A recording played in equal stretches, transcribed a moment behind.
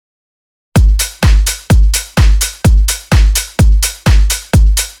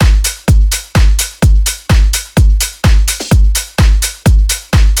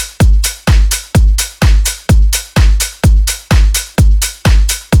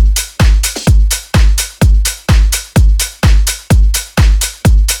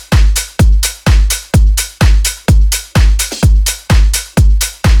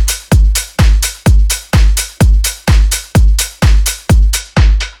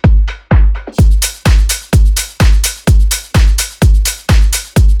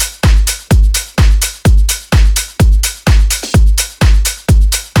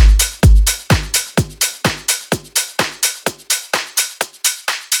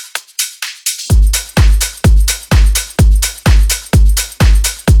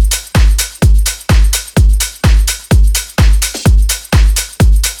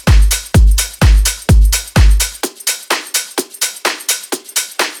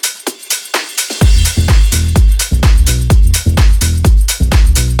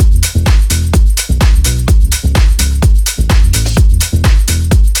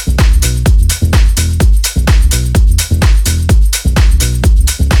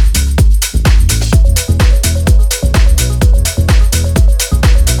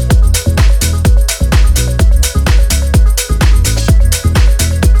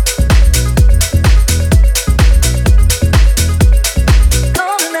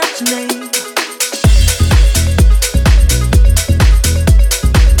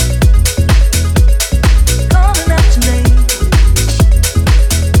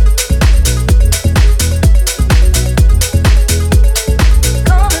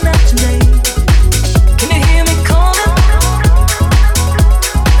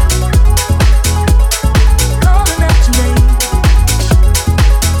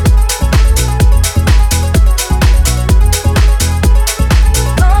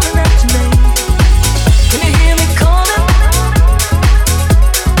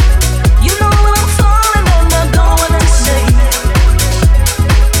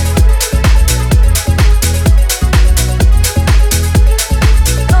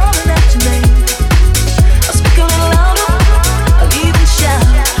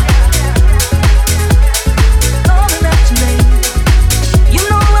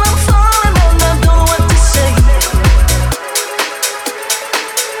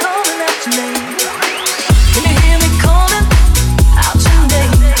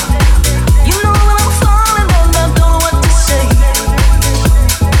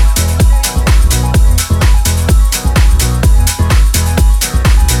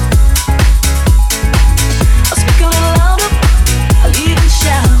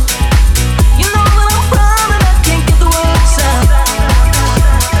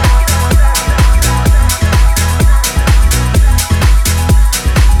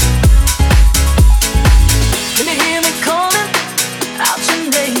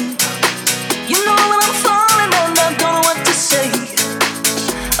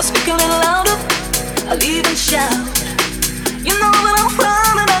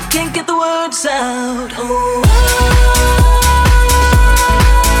this out. Oh.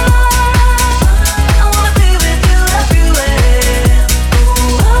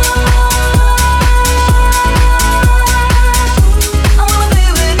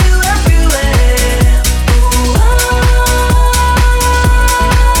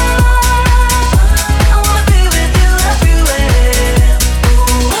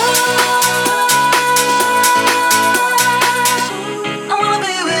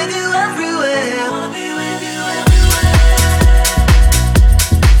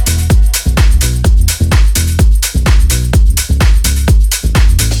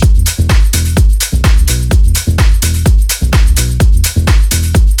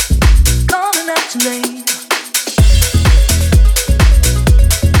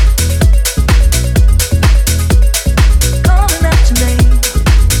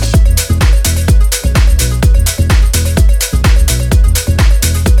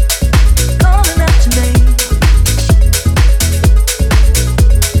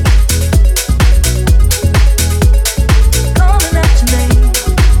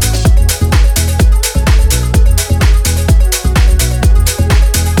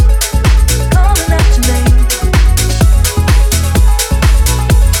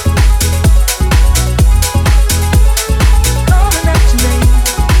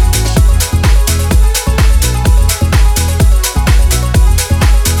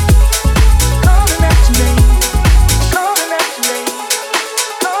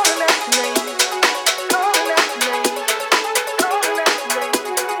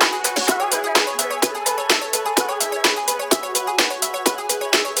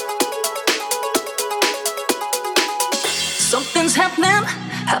 Something's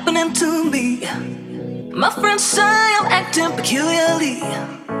happening to me. My friends say I'm acting peculiarly.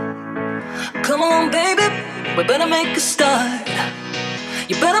 Come on, baby, we better make a start.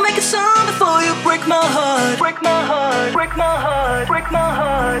 You better make it soon before you break my heart. Break my heart, break my heart, break my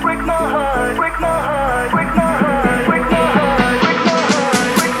heart, break my heart, break my heart, break my heart, break my heart.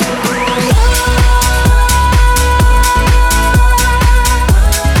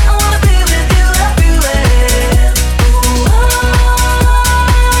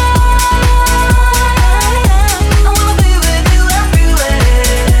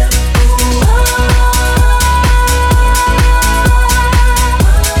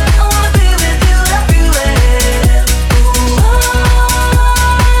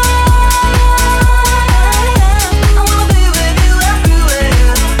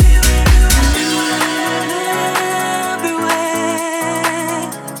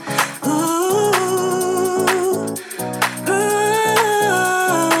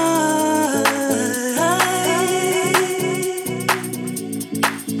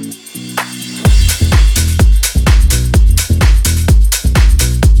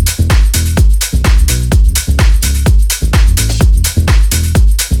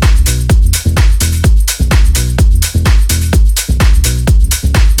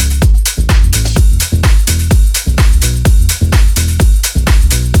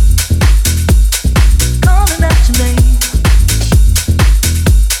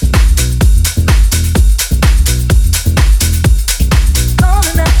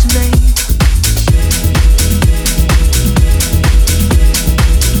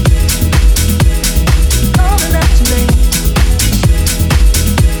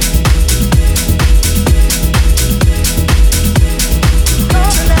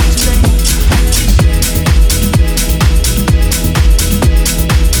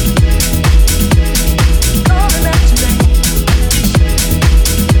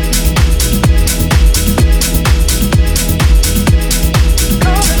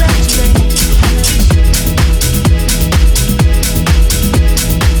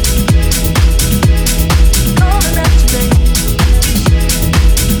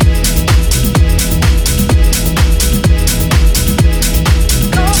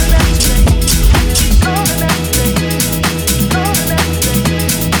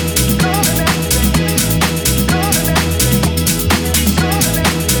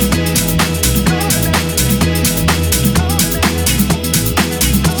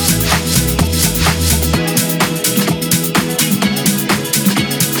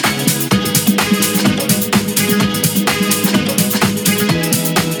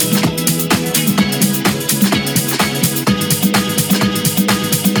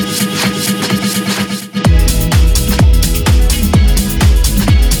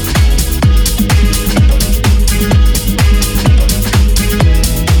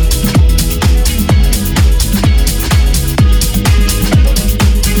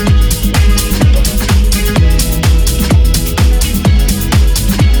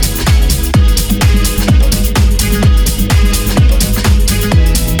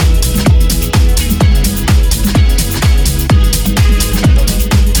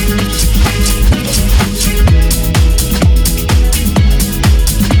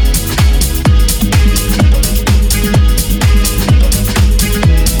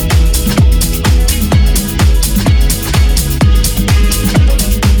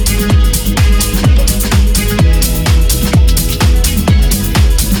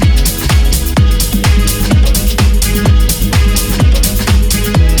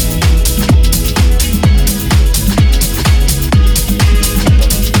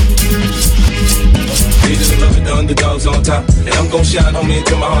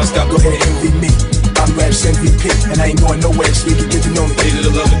 heart stop. Go ahead, envy me. I'm Raps MVP, and I ain't going nowhere so you can get to know me. Hated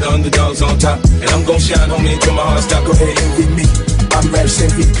the love of the underdogs on top, and I'm gon' shine, homie, until my heart stop. Go ahead, envy me. I'm Raps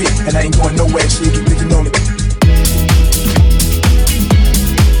MVP, and I ain't going nowhere so you can get to know me.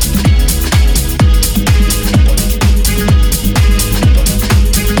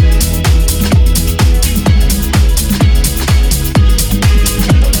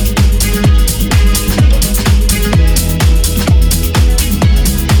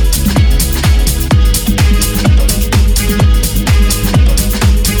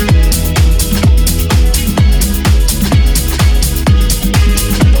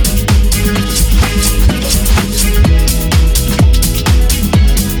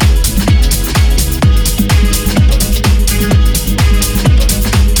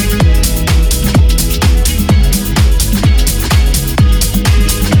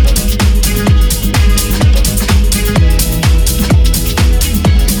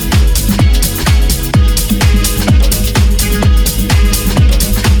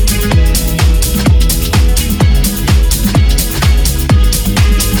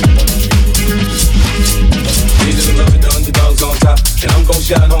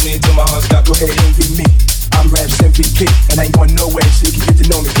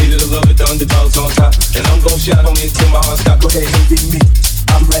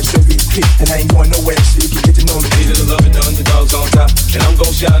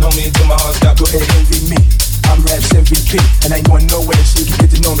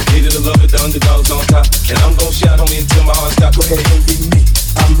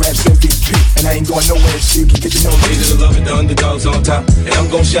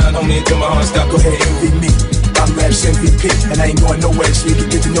 Shine on me until my heart stop. Go ahead, envy me. I'm Raps MVP, and I ain't going nowhere so you can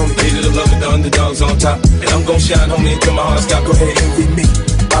get to know me. Hated the love of the underdogs on top, and I'm gon' shine on me until my heart stop. Go ahead, envy me.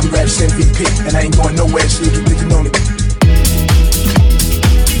 I'm Raps MVP, and I ain't going nowhere so you can get to know me.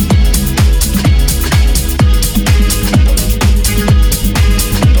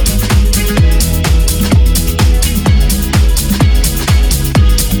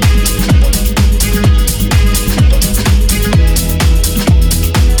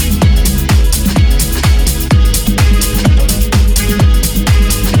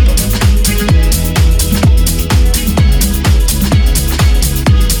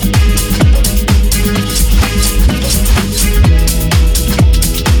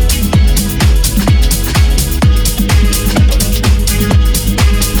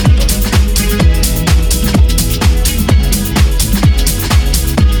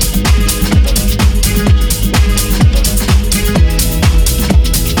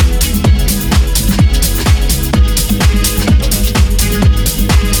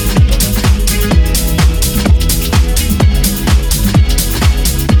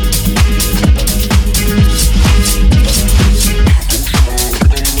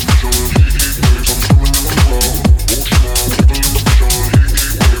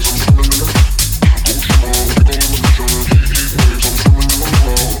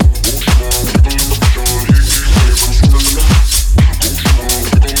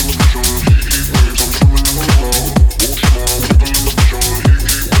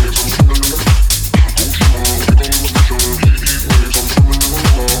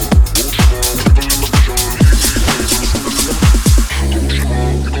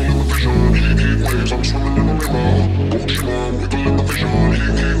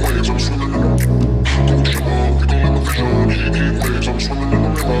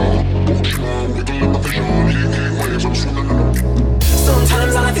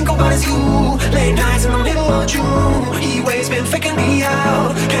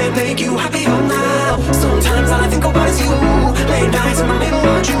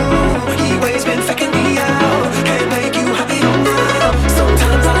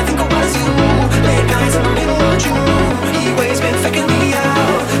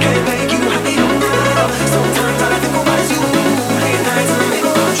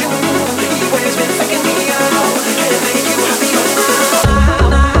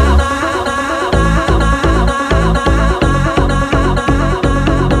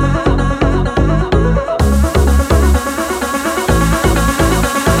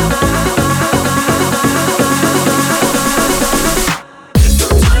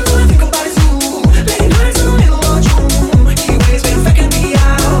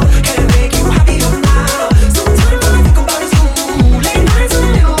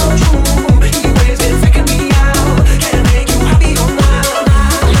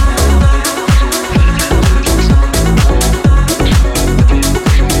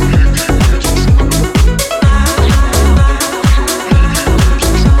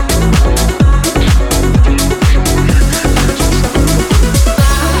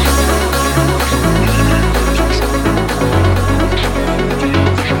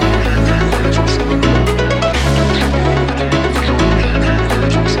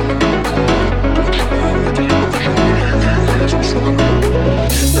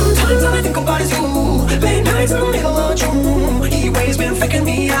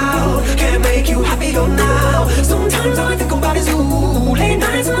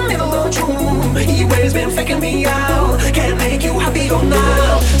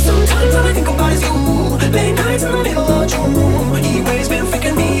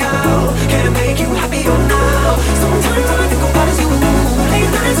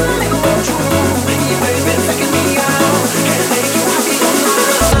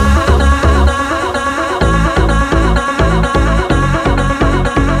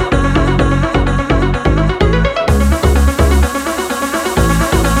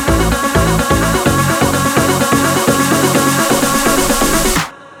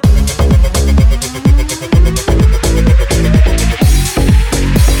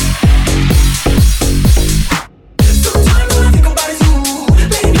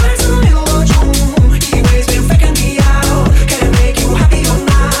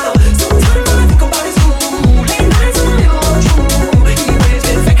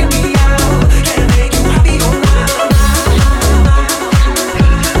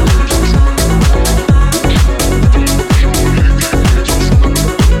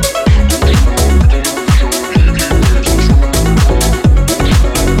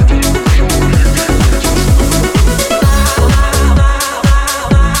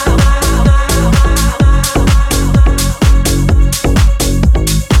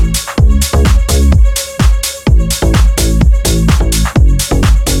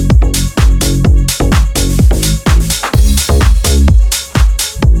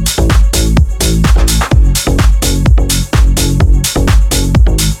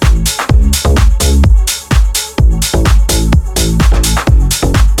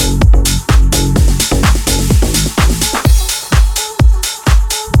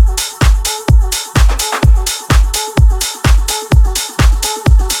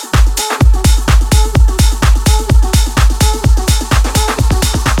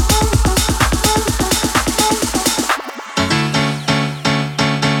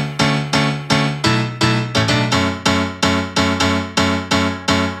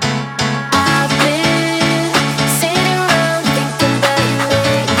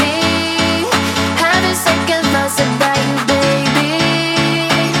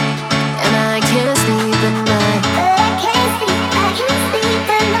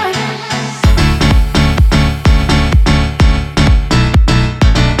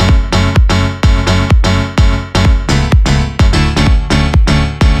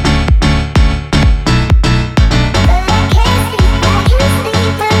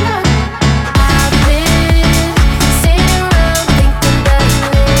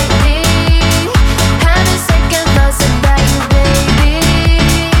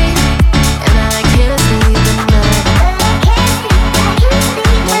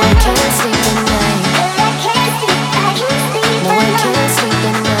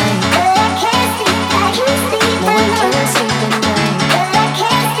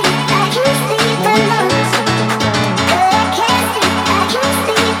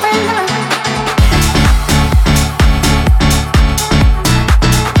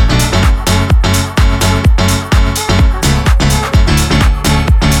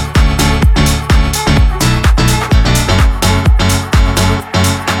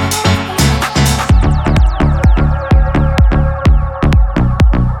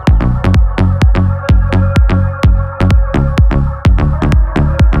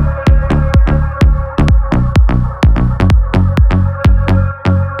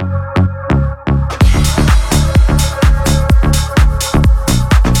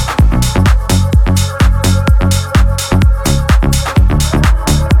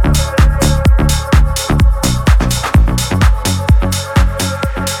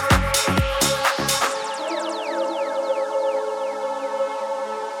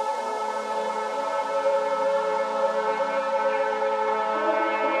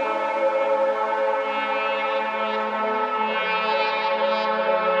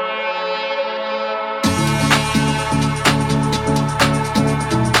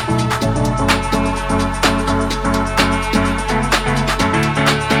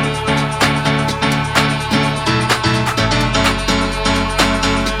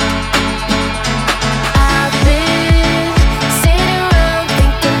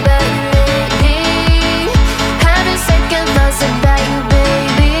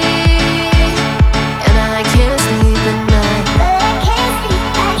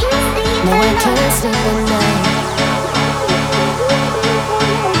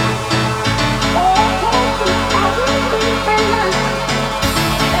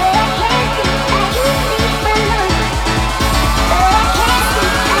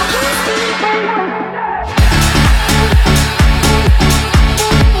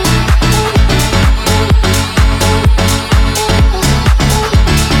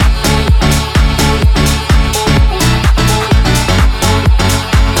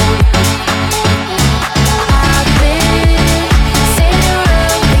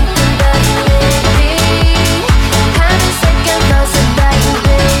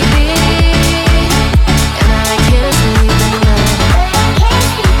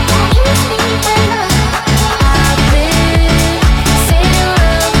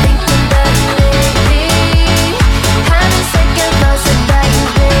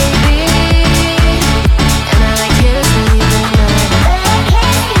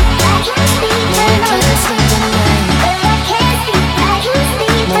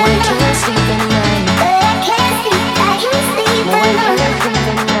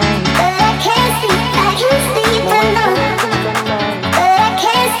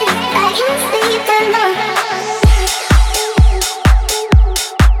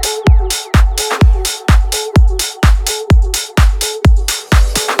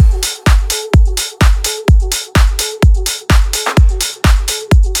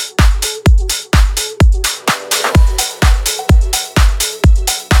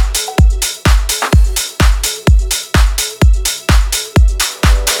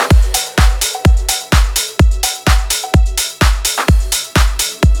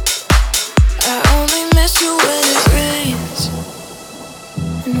 you when it rains,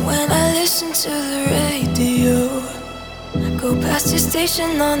 and when I listen to the radio. I go past your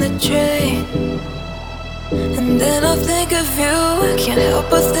station on the train, and then I think of you. I can't help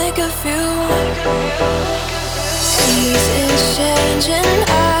but think of you. Seasons change and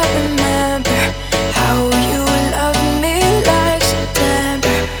I remember how you loved me like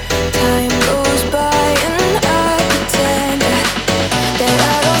September. Time goes by and I pretend that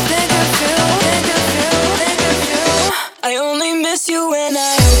I don't think of you, think of you, think of you. I only miss you when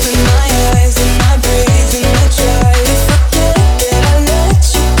I open my eyes and I breathe and I try to forget that I let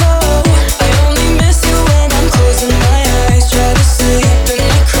you go. I only miss you when I'm closing my eyes, try to sleep and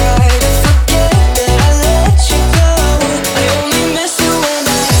I cry to forget that I let you go. I only miss you when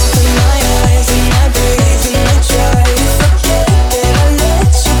I open my eyes and I breathe and I try to forget that I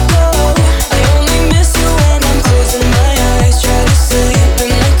let you go. I only miss you when I'm closing my eyes, try to sleep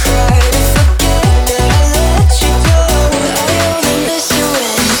and I cry to forget that I let you go. I only miss you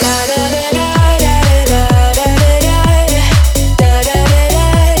when da da da da da da da da da da da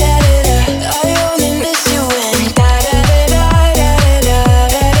da. I only miss you when da da da da da da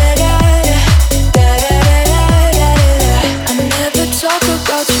da da da. I never talk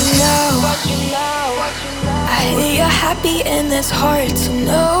about you now. I hear you're happy and it's hard to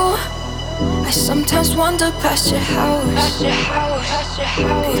know. I sometimes wander past your house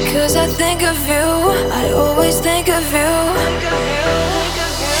because I think of you. I always think of you.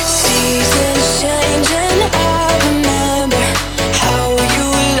 Seasons change and I remember how you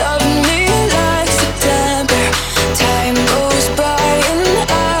loved me like September. Time goes by and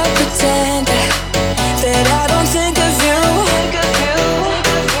I pretend that I don't think of you,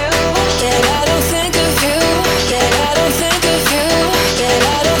 that I don't think of you, that I don't think of you, that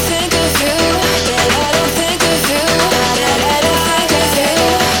I don't think of you, that I don't think of you, that I don't think of you,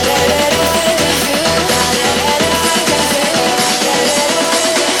 that I don't think of you, that I don't think of you, that I don't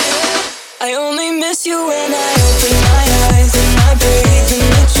think of you. I only miss you when I open my eyes and I breathe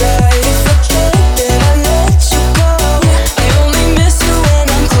and I try to forget that I let you go. I only miss you when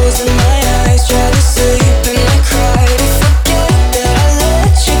I'm closing my eyes, try to sleep and I cry to forget that I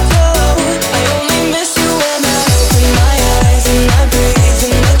let you go. I only miss you when I open my eyes and I breathe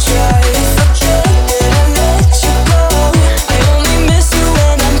and I try to forget that I let you go. I only miss you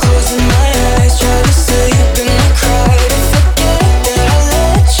when I'm closing my eyes, try to sleep and I cry to forget that I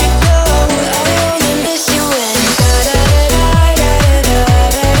let you go. I only miss you when da da da da da da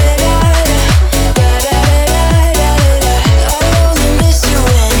da da da da da. I only miss you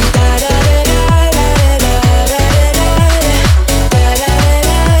when da da da da da da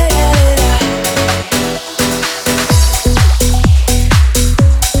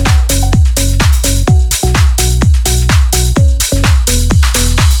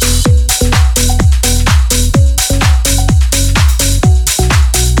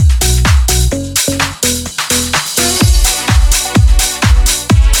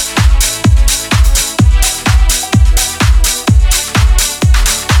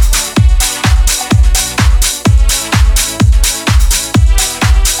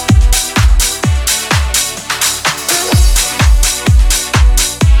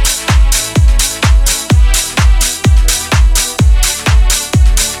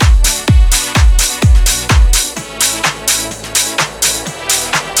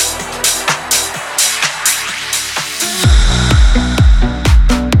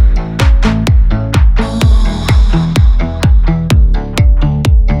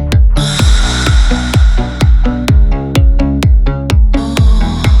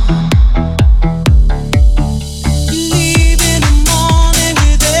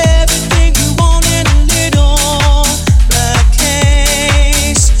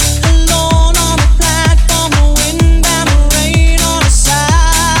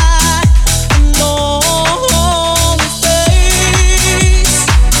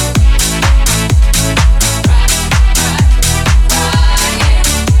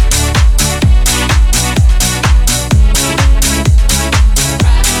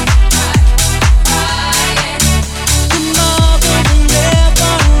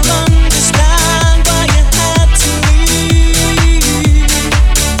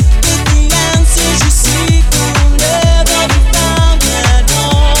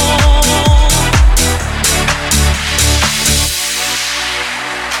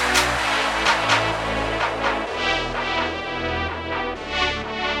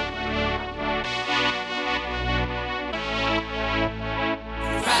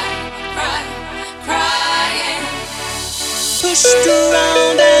pushed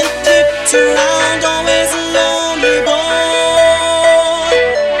around and kicked around, always a lonely boy.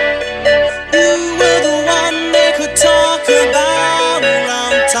 You were the one.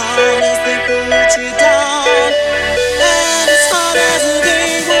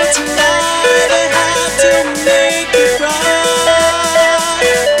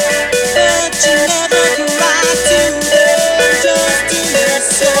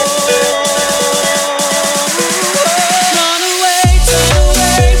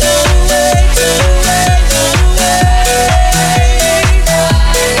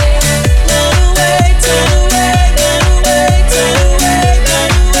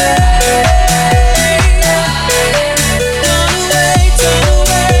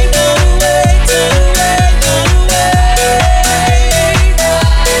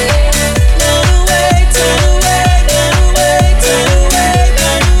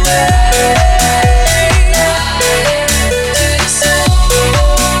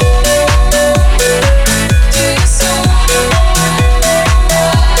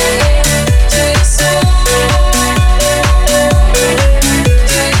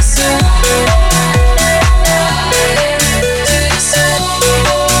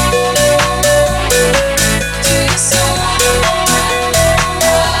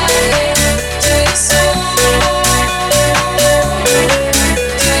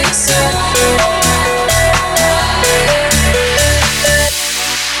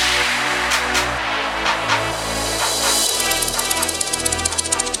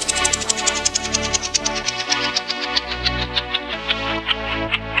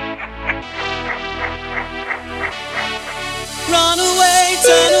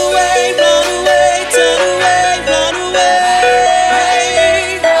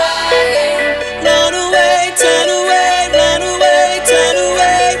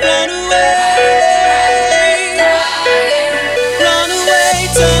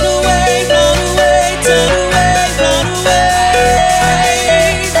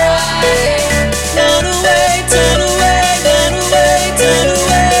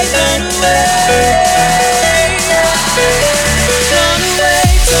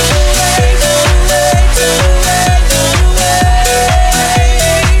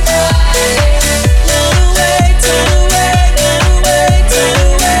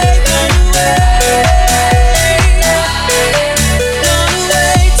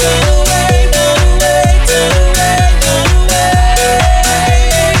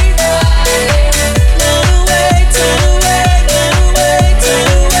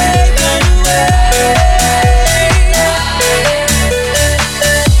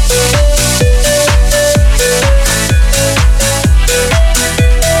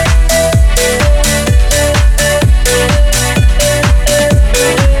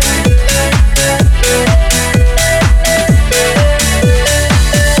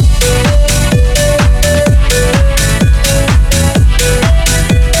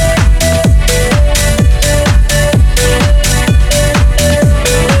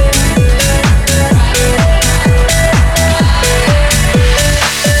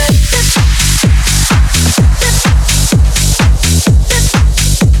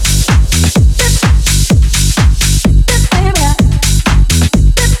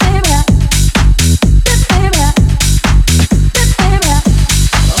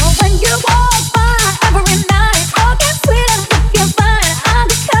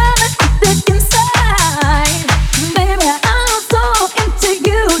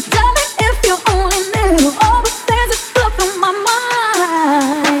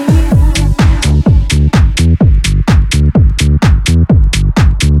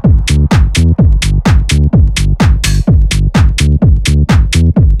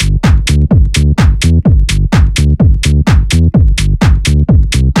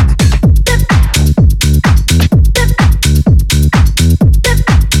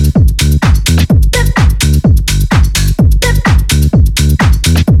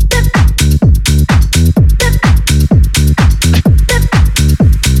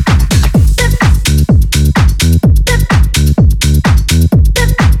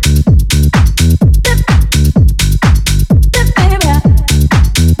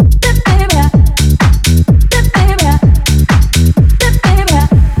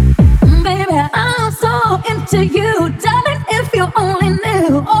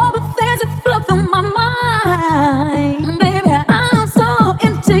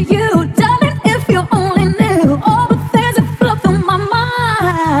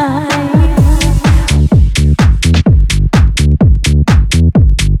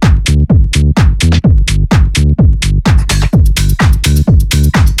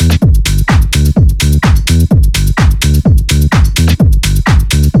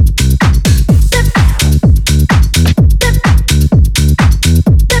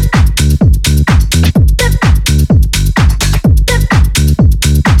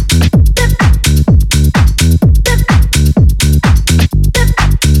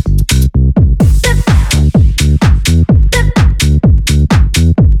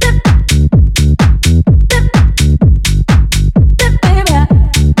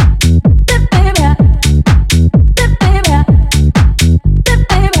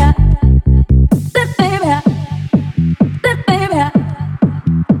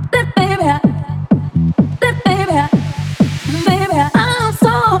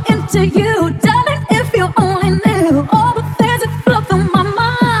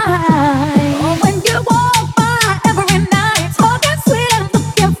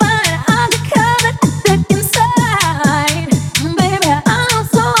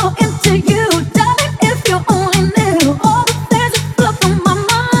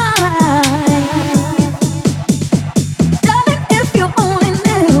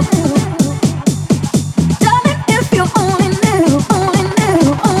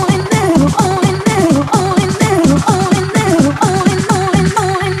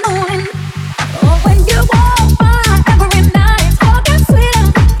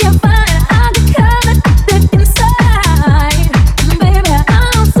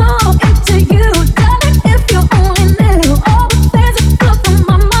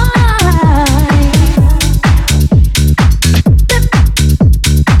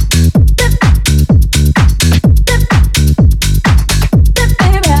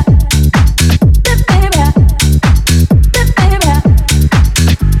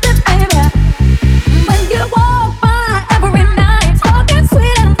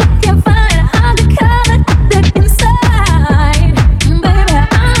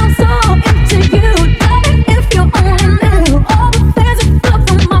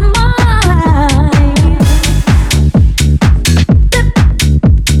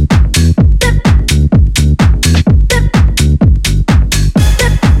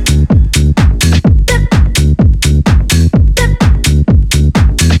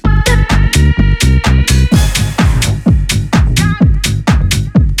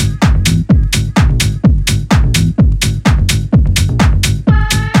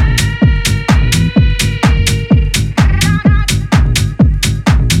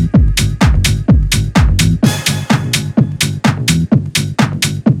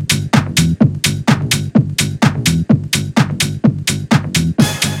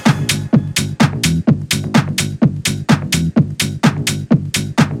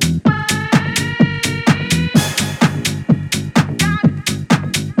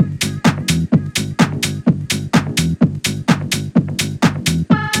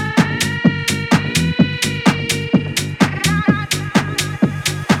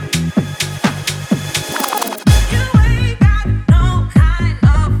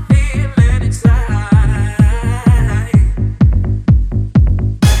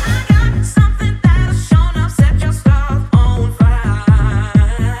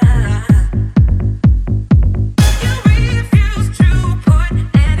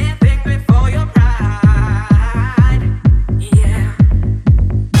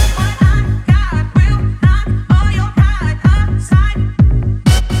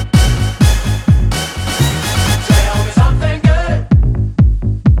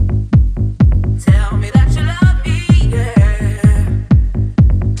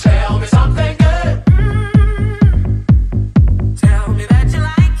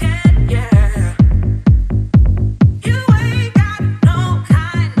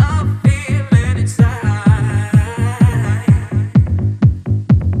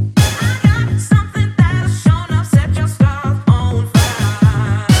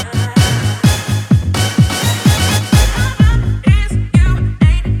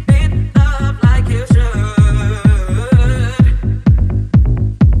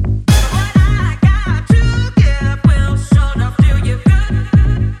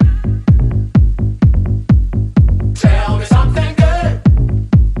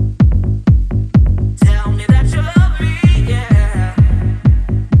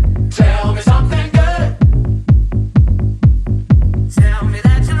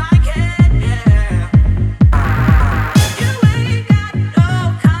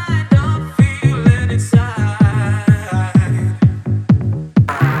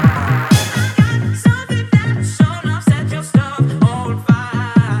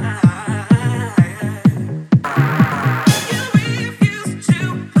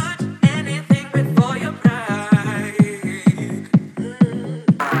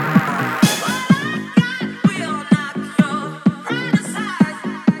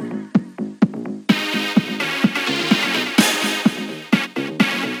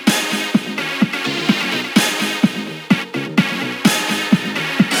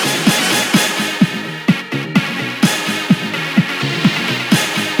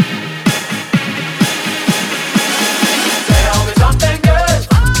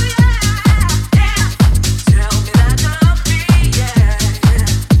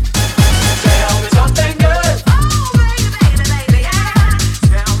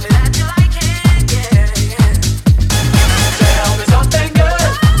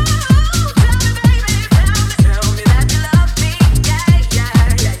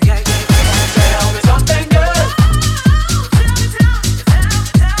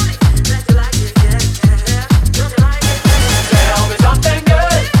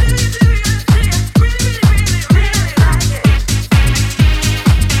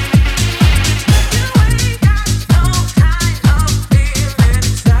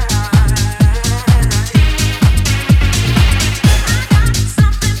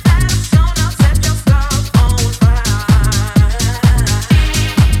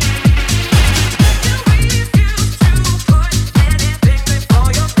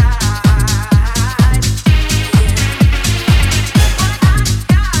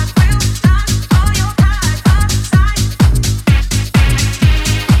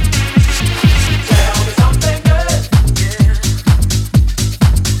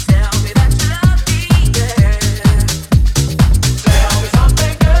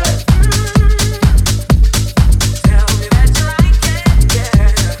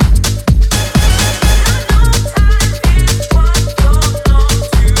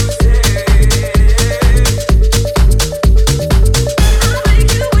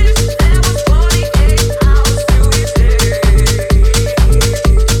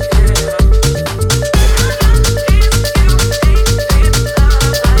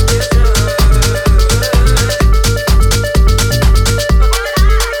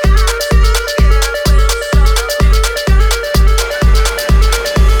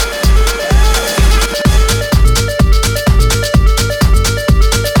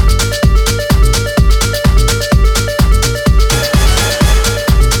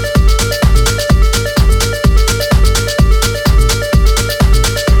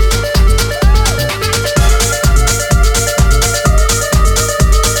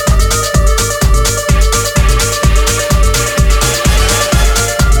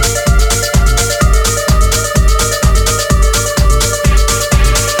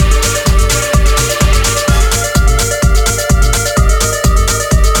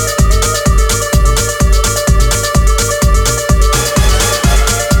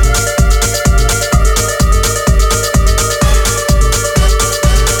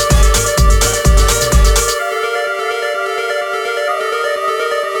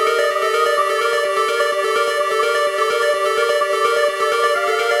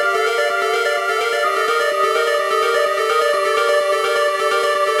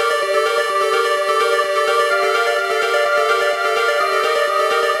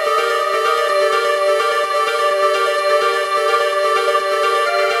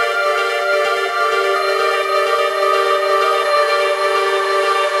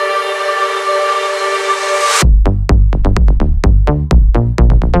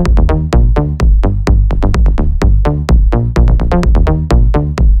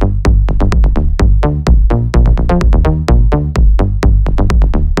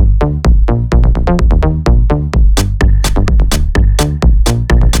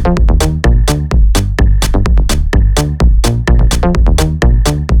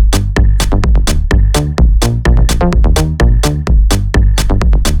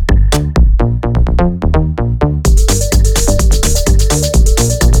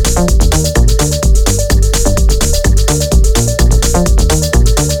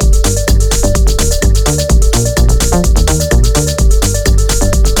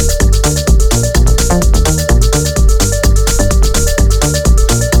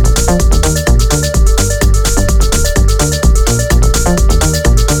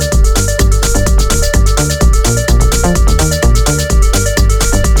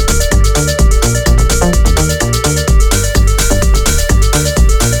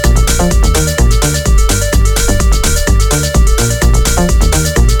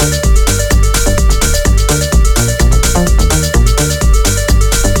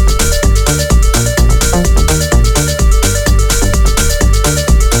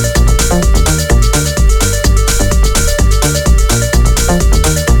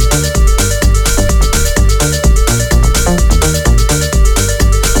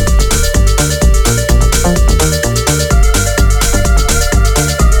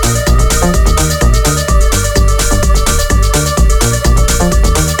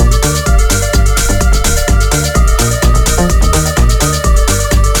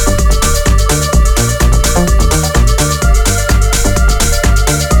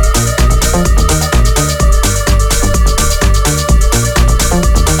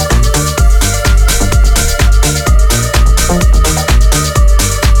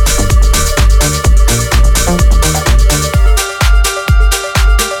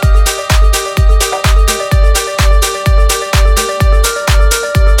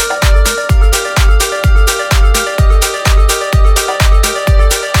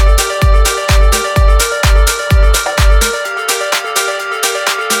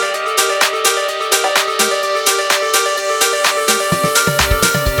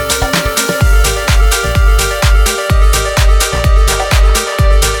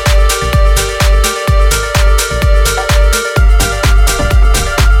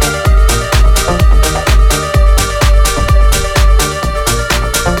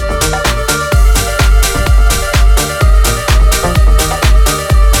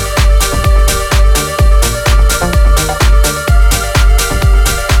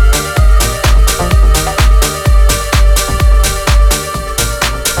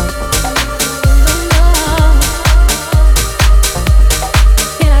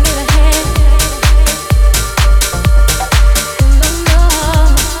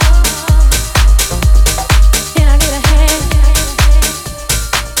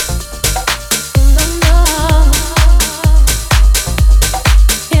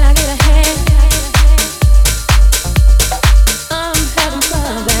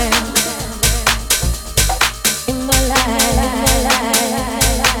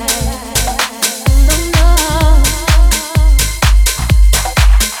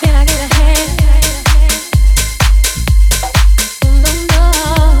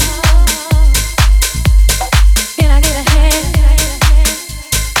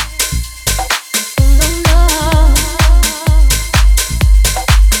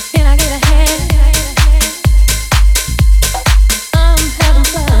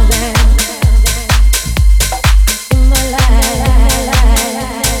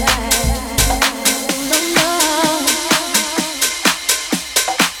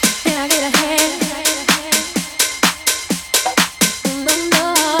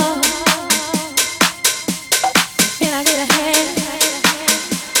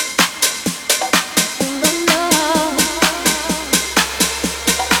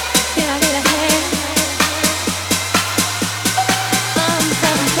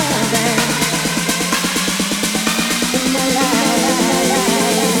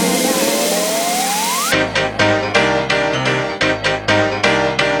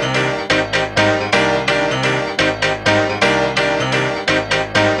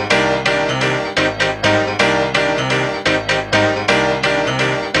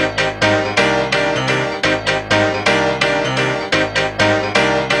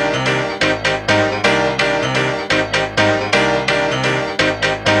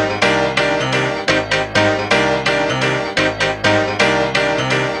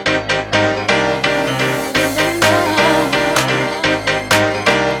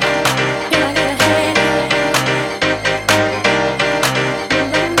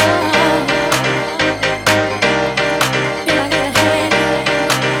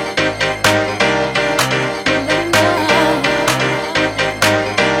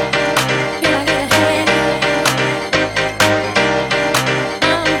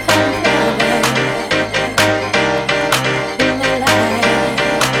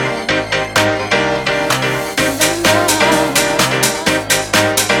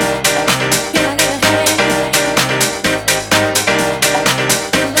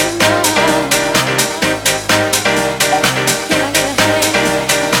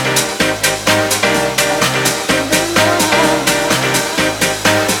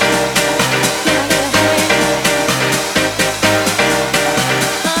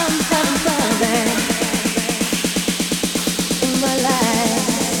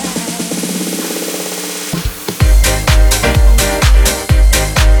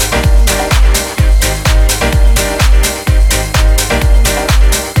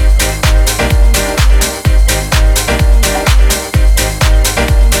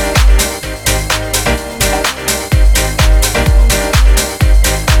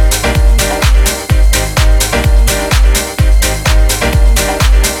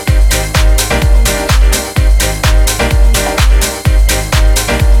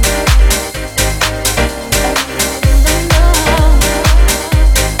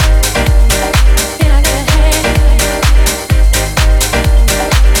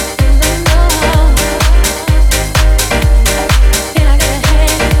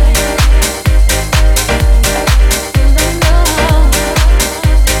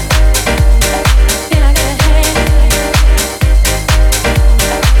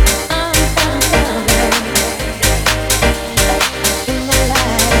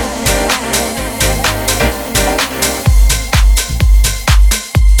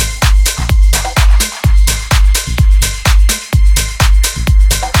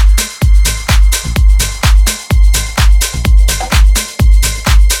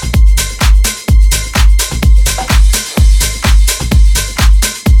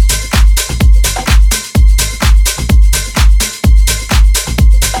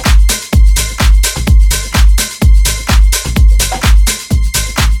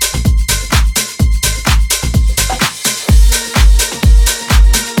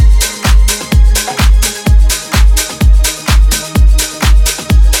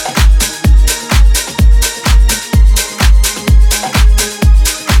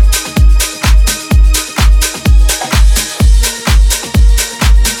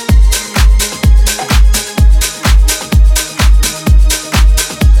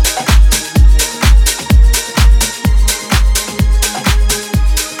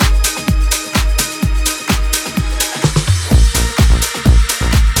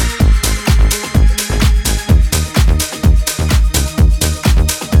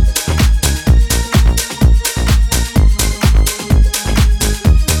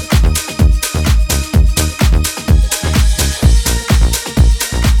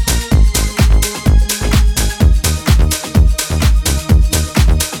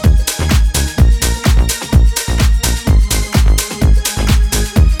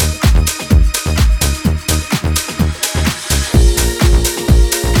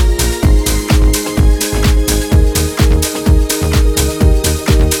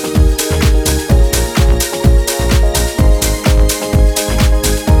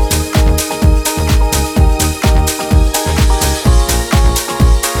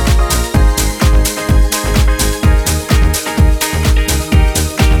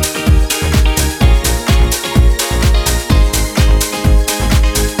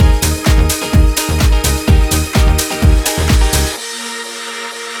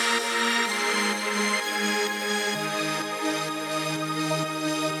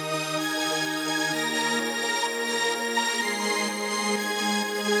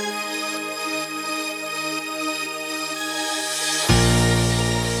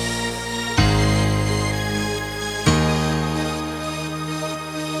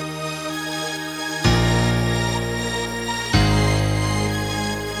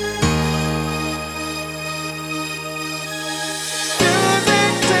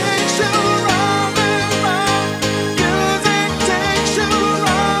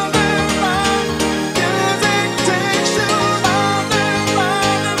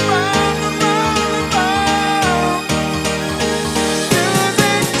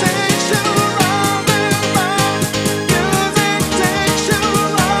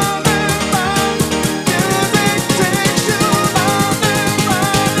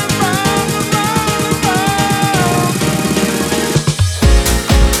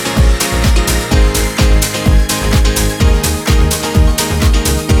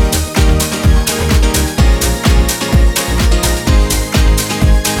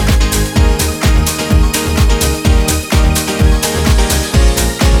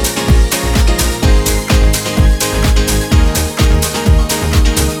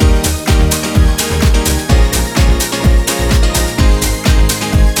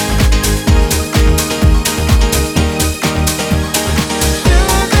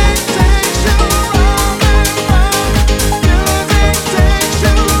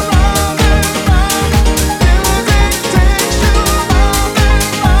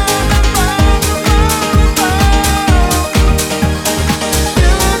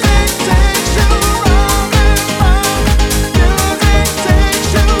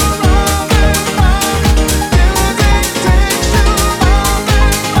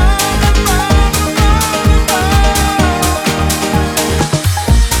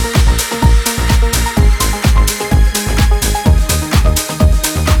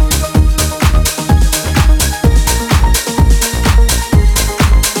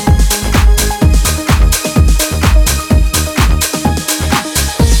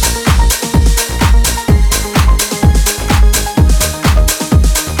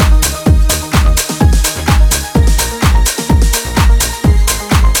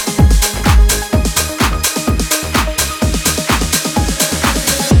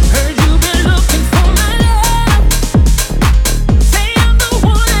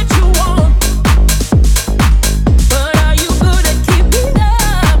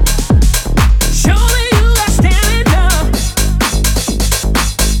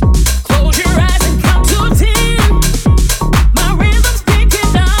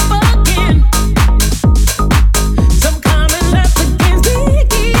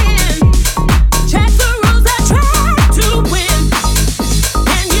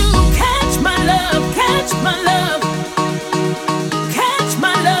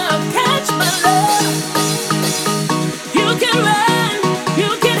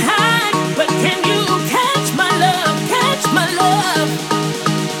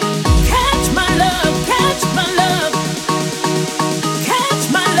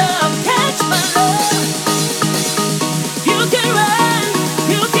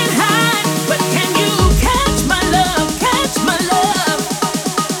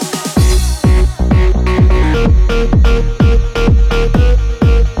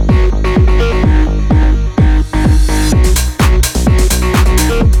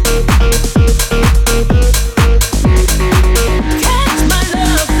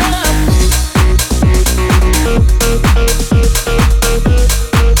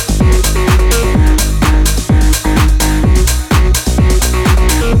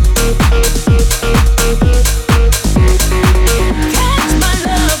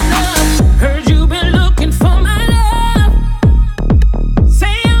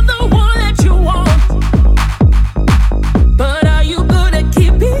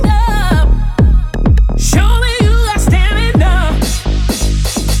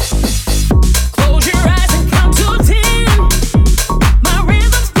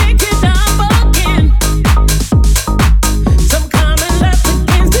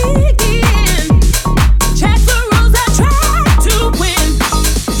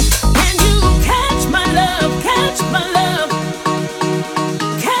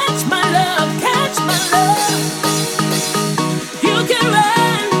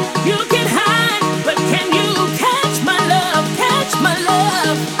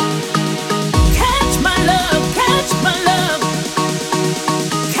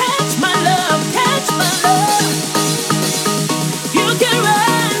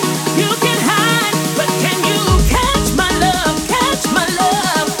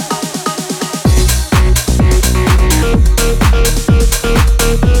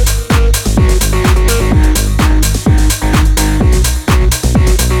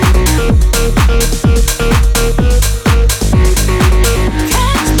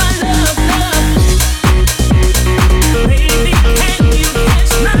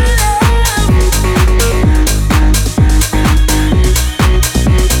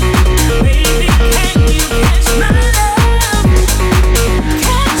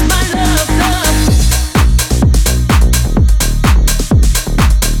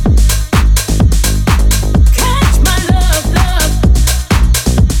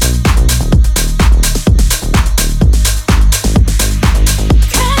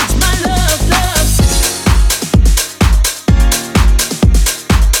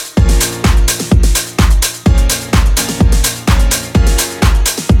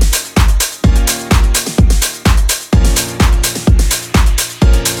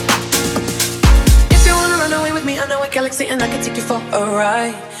 sexy and I can take you for a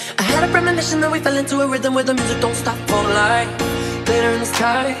ride. I had a premonition that we fell into a rhythm where the music don't stop for life. Glitter in the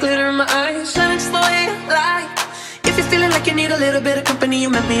sky, glitter in my eyes, shining just the way you like. If you're feeling like you need a little bit of company, you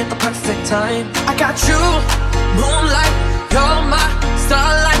met me at the perfect time. I got you, moonlight, you're my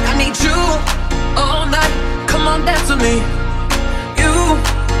starlight. I need you all night, come on dance with me. You,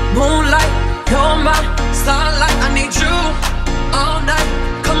 moonlight, you're my starlight. I need you all night,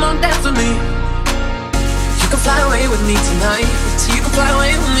 come on dance with me. You can fly away with me tonight, so you can fly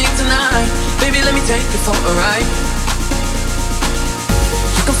away with me tonight. Baby, let me take you for a ride.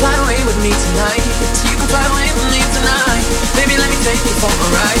 You can fly away with me tonight, so you can fly away with me tonight. Baby, let me take you for a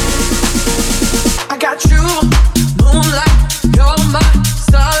ride. I got you, moonlight, you're my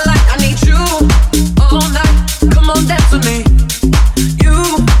starlight. I need you all night, come on dance with me. You,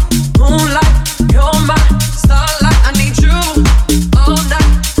 moonlight, you're my starlight. I need you all night,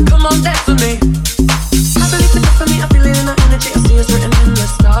 come on dance with me. I believe it's for me, I feel it in our energy. I see us written in the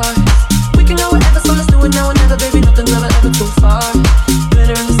stars. We can go wherever, so let's do it now or never. Baby, nothing's ever too far.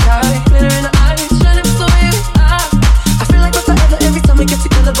 Glitter in the sky, glitter in the eyes, shining so you are. I feel like we're forever every time we get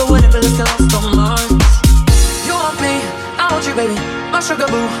together, but whatever, let's get lost on Mars. You want me, I want you, baby. My sugar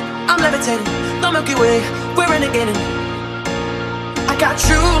boo, I'm levitating. The Milky Way, we're renegading. I got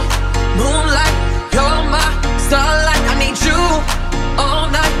you, moonlight, you're my starlight. I need you all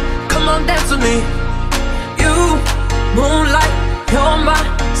night, come on dance with me. You, moonlight, you're my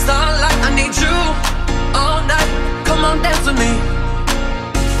starlight. I need you all night, come on dance with me.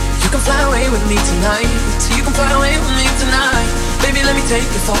 You can fly away with me tonight, so you can fly away with me tonight. Baby, let me take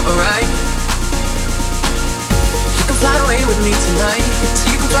you for a ride. You can fly away with me tonight, so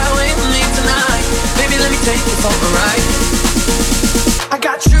you can fly away with me tonight. Baby, let me take you for a ride. I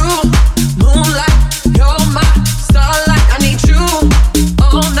got you, moonlight, you're my starlight. I need you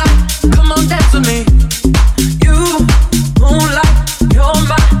all night, come on dance with me. You, moonlight, you're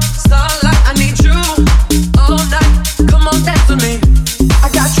my starlight. I need you all night, come on dance with me. I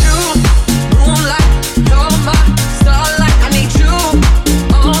got you, moonlight, you're my starlight. I need you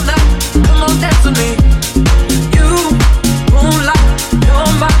all night, come on dance with me. You, moonlight,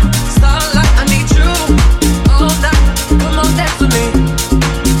 you're my starlight. I need you all night, come on dance with me.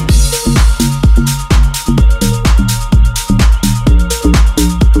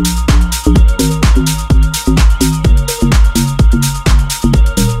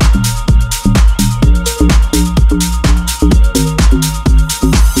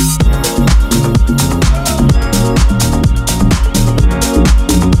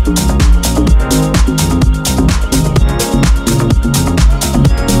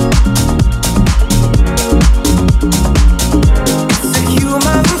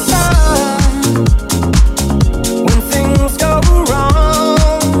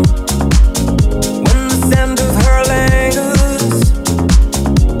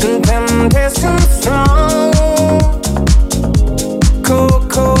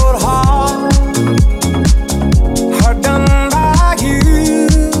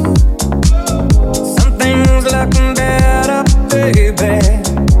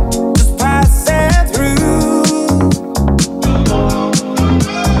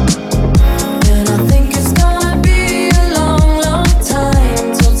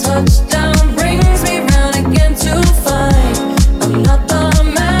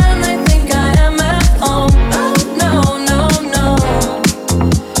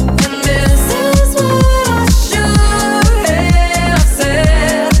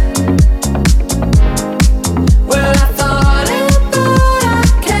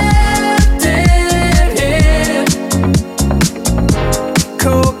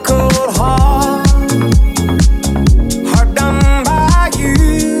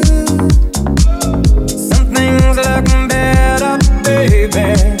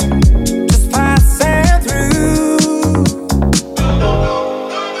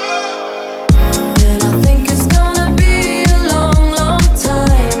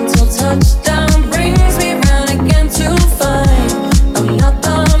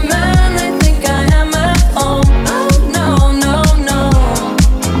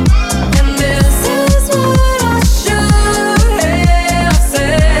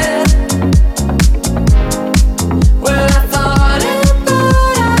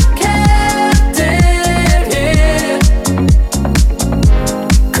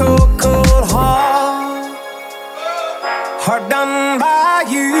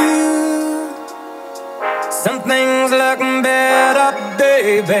 Something's looking better,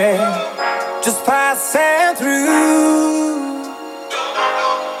 baby. Just passing through.